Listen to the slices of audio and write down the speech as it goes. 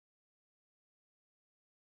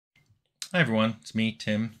Hi everyone, it's me,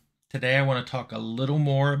 Tim. Today I want to talk a little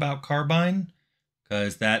more about Carbine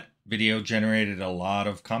because that video generated a lot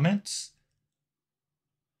of comments.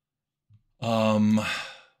 I'm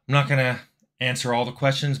not going to answer all the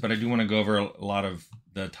questions, but I do want to go over a lot of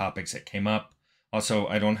the topics that came up. Also,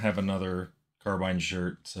 I don't have another Carbine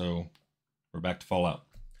shirt, so we're back to Fallout.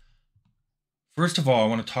 First of all, I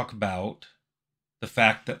want to talk about the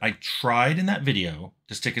fact that I tried in that video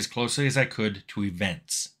to stick as closely as I could to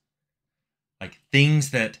events. Like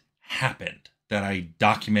things that happened, that I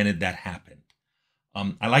documented that happened.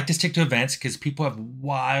 I like to stick to events because people have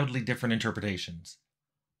wildly different interpretations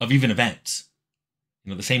of even events.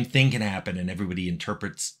 You know, the same thing can happen and everybody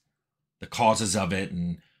interprets the causes of it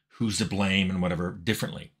and who's to blame and whatever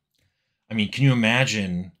differently. I mean, can you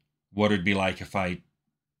imagine what it'd be like if I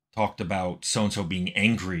talked about so-and-so being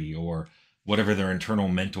angry or whatever their internal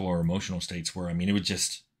mental or emotional states were? I mean, it would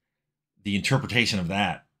just, the interpretation of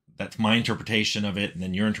that, that's my interpretation of it, and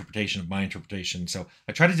then your interpretation of my interpretation. So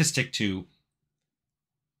I try to just stick to,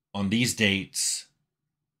 on these dates,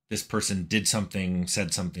 this person did something,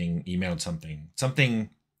 said something, emailed something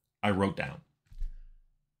I wrote down.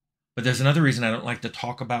 But there's another reason I don't like to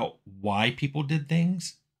talk about why people did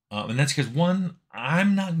things. And that's because, one,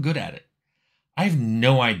 I'm not good at it. I have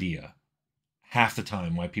no idea half the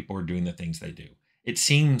time why people are doing the things they do. It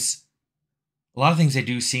seems, a lot of things they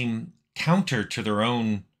do seem counter to their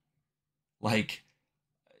own, like,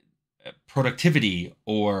 productivity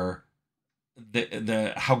or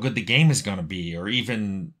the how good the game is going to be, or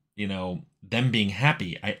even, you know, them being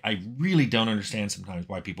happy. I really don't understand sometimes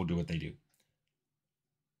why people do what they do.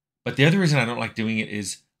 But the other reason I don't like doing it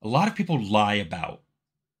is a lot of people lie about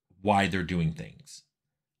why they're doing things.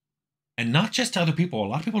 And not just to other people. A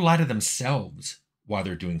lot of people lie to themselves why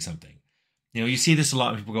they're doing something. You know, you see this a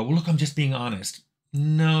lot. People go, well, look, I'm just being honest.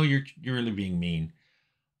 No, you're really being mean.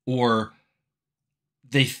 Or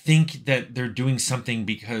they think that they're doing something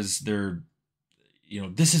because they're, you know,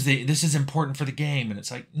 this is important for the game. And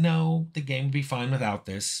it's like, no, the game would be fine without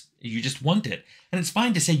this. You just want it. And it's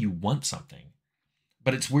fine to say you want something.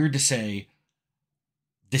 But it's weird to say,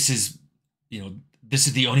 this is, you know, this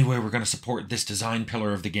is the only way we're going to support this design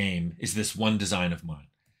pillar of the game, is this one design of mine.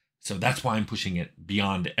 So that's why I'm pushing it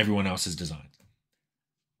beyond everyone else's designs.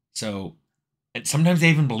 So, and sometimes they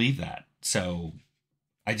even believe that. So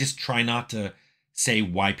I just try not to say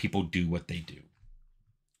why people do what they do.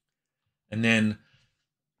 And then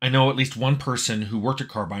I know at least one person who worked at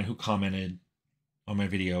Carbine who commented on my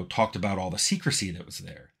video, talked about all the secrecy that was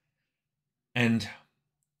there. And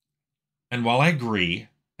while I agree,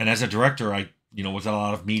 and as a director, I, you know, was at a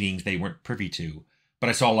lot of meetings they weren't privy to, but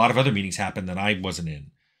I saw a lot of other meetings happen that I wasn't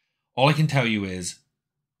in. All I can tell you is,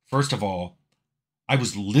 first of all, I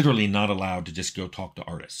was literally not allowed to just go talk to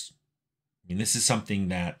artists. I mean, this is something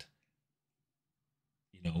that,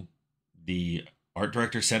 you know, the art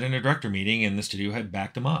director said in a director meeting, and the studio had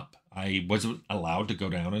backed him up. I wasn't allowed to go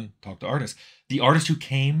down and talk to artists. The artist who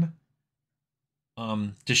came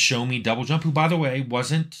to show me Double Jump, who, by the way,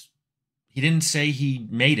 wasn't, he didn't say he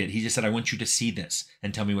made it. He just said, I want you to see this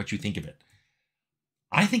and tell me what you think of it.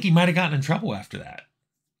 I think he might have gotten in trouble after that.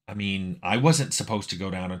 I mean, I wasn't supposed to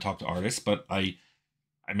go down and talk to artists, but I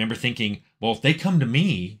remember thinking, well, if they come to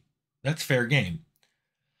me, that's fair game.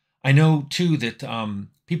 I know, too, that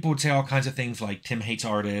people would say all kinds of things like Tim hates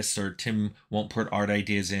artists or Tim won't put art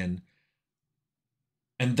ideas in.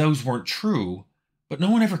 And those weren't true, but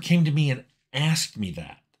no one ever came to me and asked me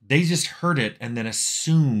that. They just heard it and then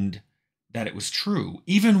assumed that it was true,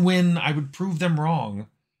 even when I would prove them wrong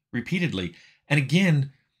repeatedly. And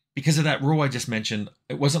again, because of that rule I just mentioned,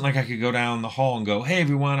 it wasn't like I could go down the hall and go, hey,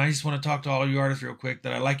 everyone, I just want to talk to all of you artists real quick,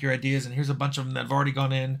 that I like your ideas, and here's a bunch of them that have already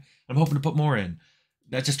gone in. I'm hoping to put more in.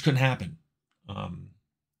 That just couldn't happen.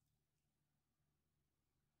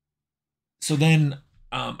 So then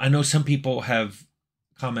I know some people have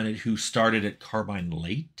commented who started at Carbine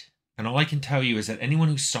late. And all I can tell you is that anyone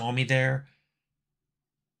who saw me there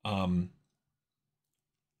for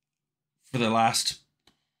the last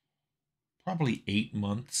probably 8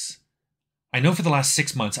 months, I know for the last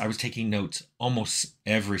 6 months, I was taking notes almost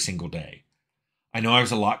every single day. I know I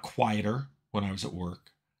was a lot quieter when I was at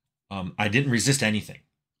work. I didn't resist anything.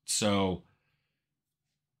 So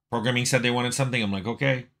programming said they wanted something. I'm like,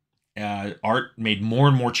 okay. Art made more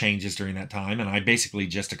and more changes during that time, and I basically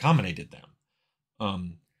just accommodated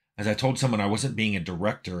them. As I told someone, I wasn't being a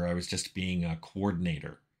director. I was just being a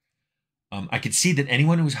coordinator. I could see that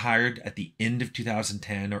anyone who was hired at the end of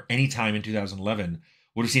 2010 or any time in 2011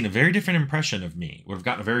 would have seen a very different impression of me, would have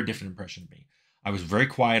gotten a very different impression of me. I was very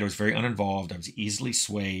quiet. I was very uninvolved. I was easily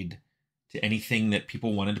swayed to anything that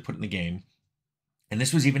people wanted to put in the game. And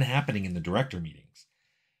this was even happening in the director meetings.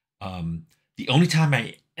 The only time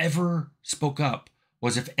I ever spoke up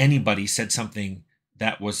was if anybody said something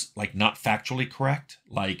that was like not factually correct.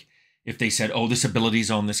 Like if they said, oh, this ability's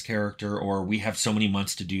on this character, or we have so many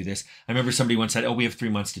months to do this. I remember somebody once said, oh, we have 3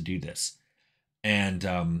 months to do this. And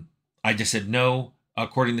I just said, no,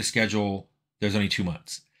 according to the schedule, there's only 2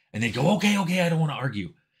 months. And they'd go, okay, I don't want to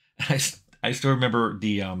argue. I still remember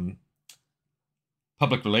the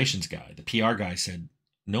public relations guy, the PR guy said,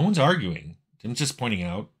 no one's arguing. Tim's just pointing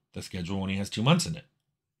out the schedule only has 2 months in it.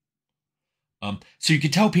 So you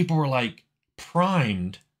could tell people were like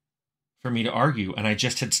primed for me to argue, and I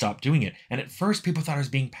just had stopped doing it. And at first, people thought I was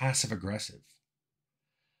being passive aggressive.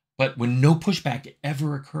 But when no pushback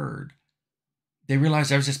ever occurred, they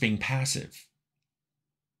realized I was just being passive.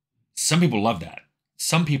 Some people love that.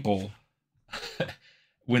 Some people,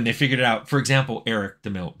 when they figured it out, for example, Eric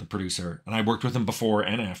DeMille, the producer, and I worked with him before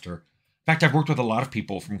and after. In fact, I've worked with a lot of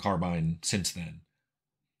people from Carbine since then.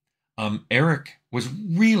 Eric was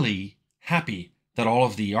really happy that all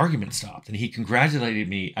of the arguments stopped, and he congratulated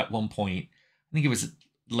me at one point. I think it was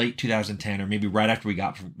late 2010, or maybe right after we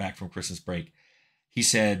got back from Christmas break. He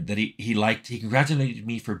said that he congratulated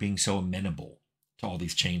me for being so amenable to all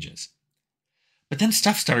these changes. But then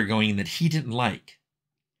stuff started going in that he didn't like.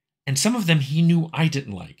 And some of them he knew I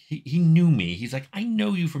didn't like. He knew me. He's like, I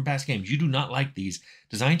know you from past games. You do not like these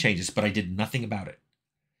design changes, but I did nothing about it.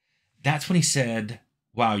 That's when he said,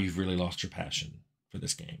 wow, you've really lost your passion for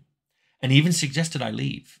this game. And he even suggested I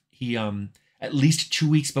leave. He, at least 2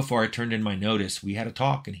 weeks before I turned in my notice, we had a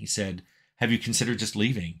talk, and he said, have you considered just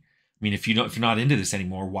leaving? I mean, if you're not into this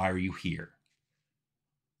anymore, why are you here?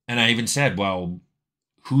 And I even said, well,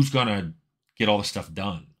 who's going to get all this stuff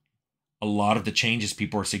done? A lot of the changes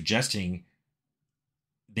people are suggesting,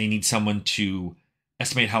 they need someone to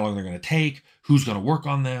estimate how long they're going to take, who's going to work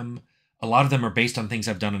on them. A lot of them are based on things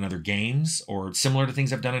I've done in other games or similar to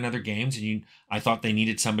things I've done in other games. And I thought they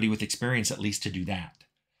needed somebody with experience at least to do that.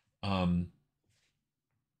 And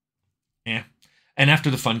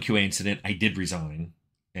after the Fun QA incident, I did resign.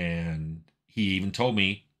 And he even told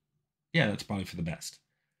me, yeah, that's probably for the best.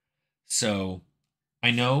 So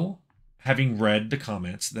I know, having read the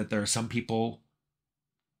comments, that there are some people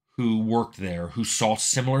who worked there who saw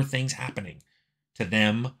similar things happening to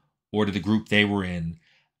them or to the group they were in,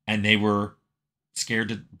 and they were scared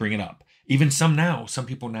to bring it up. Even some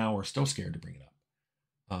people now are still scared to bring it up.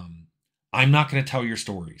 I'm not going to tell your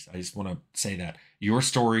stories. I just want to say that. Your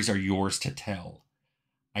stories are yours to tell.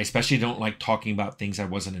 I especially don't like talking about things I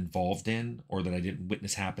wasn't involved in or that I didn't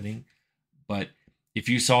witness happening. But if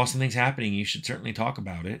you saw some things happening, you should certainly talk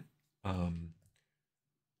about it. And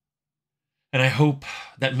I hope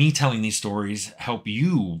that me telling these stories help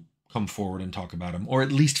you come forward and talk about them, or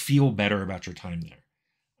at least feel better about your time there.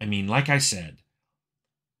 I mean, like I said,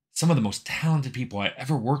 some of the most talented people I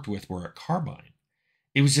ever worked with were at Carbine.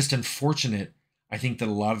 It was just unfortunate, I think, that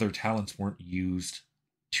a lot of their talents weren't used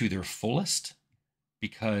to their fullest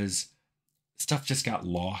because stuff just got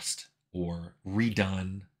lost or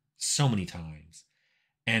redone so many times.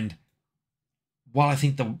 And while I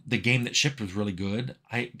think the game that shipped was really good,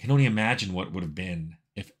 I can only imagine what it would have been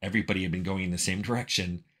if everybody had been going in the same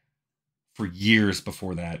direction for years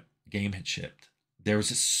before that game had shipped. There was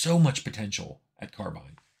just so much potential at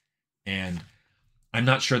Carbine. And I'm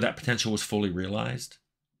not sure that potential was fully realized,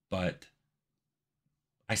 but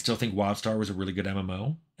I still think WildStar was a really good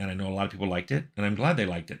MMO, and I know a lot of people liked it, and I'm glad they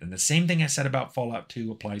liked it. And the same thing I said about Fallout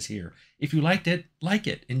 2 applies here. If you liked it, like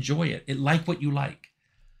it, enjoy it. Like what you like.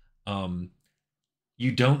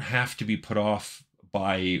 You don't have to be put off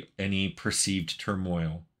by any perceived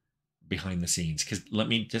turmoil behind the scenes. Because let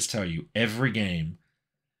me just tell you, every game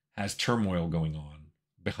has turmoil going on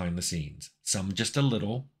behind the scenes. Some just a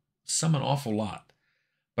little, some an awful lot.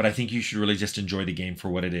 But I think you should really just enjoy the game for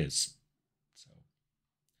what it is. So,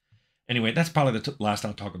 anyway, that's probably the last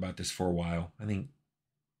I'll talk about this for a while. I think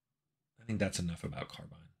that's enough about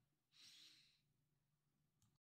Carbine.